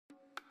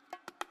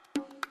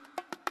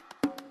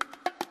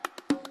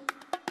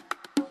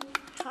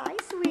Hi,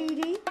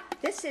 sweetie.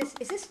 Is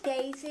this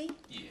Daisy?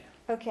 Yeah.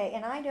 Okay,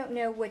 and I don't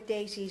know what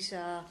Daisy's,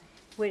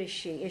 what is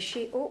she? Is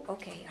she, oh,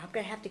 okay, I'm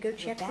gonna have to go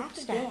check back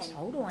the stats. again.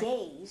 Hold on.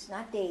 Daise,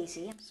 not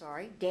Daisy, I'm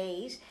sorry.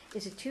 Daise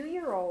is a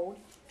 2-year-old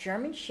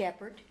German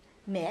Shepherd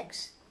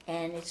mix,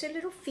 and it's a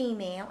little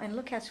female, and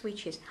look how sweet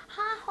she is.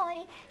 Hi,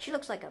 honey. She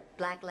looks like a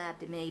black lab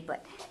to me,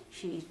 but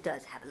she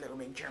does have a little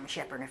bit of German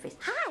Shepherd in her face.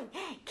 Hi,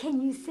 can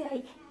you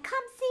say,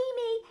 come see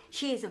me?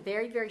 She is a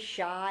very, very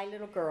shy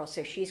little girl,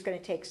 so she's going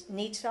to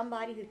need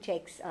somebody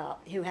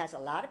who has a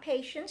lot of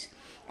patience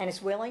and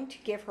is willing to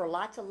give her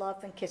lots of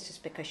love and kisses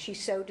because she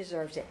so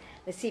deserves it.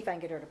 Let's see if I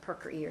can get her to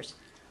perk her ears.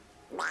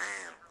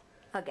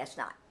 I guess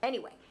not.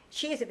 Anyway,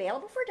 she is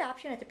available for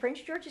adoption at the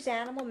Prince George's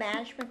Animal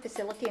Management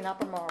Facility in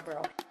Upper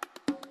Marlboro.